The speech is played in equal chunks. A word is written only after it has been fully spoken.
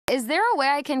Is there a way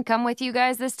I can come with you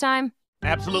guys this time?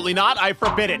 Absolutely not. I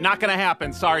forbid it. Not gonna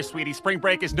happen. Sorry, sweetie. Spring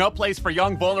break is no place for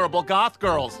young, vulnerable goth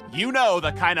girls. You know,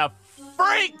 the kind of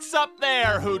freaks up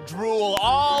there who drool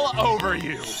all over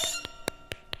you.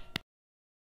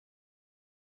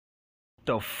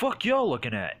 The fuck y'all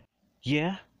looking at?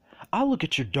 Yeah? I'll look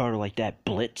at your daughter like that,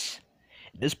 Blitz.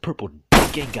 This purple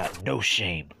dick ain't got no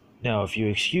shame. Now, if you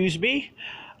excuse me,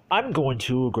 I'm going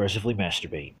to aggressively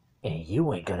masturbate. And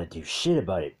you ain't gonna do shit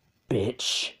about it,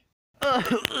 bitch.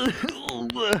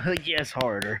 Yes,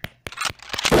 harder.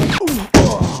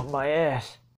 Oh, my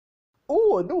ass.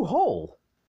 Oh, a new hole.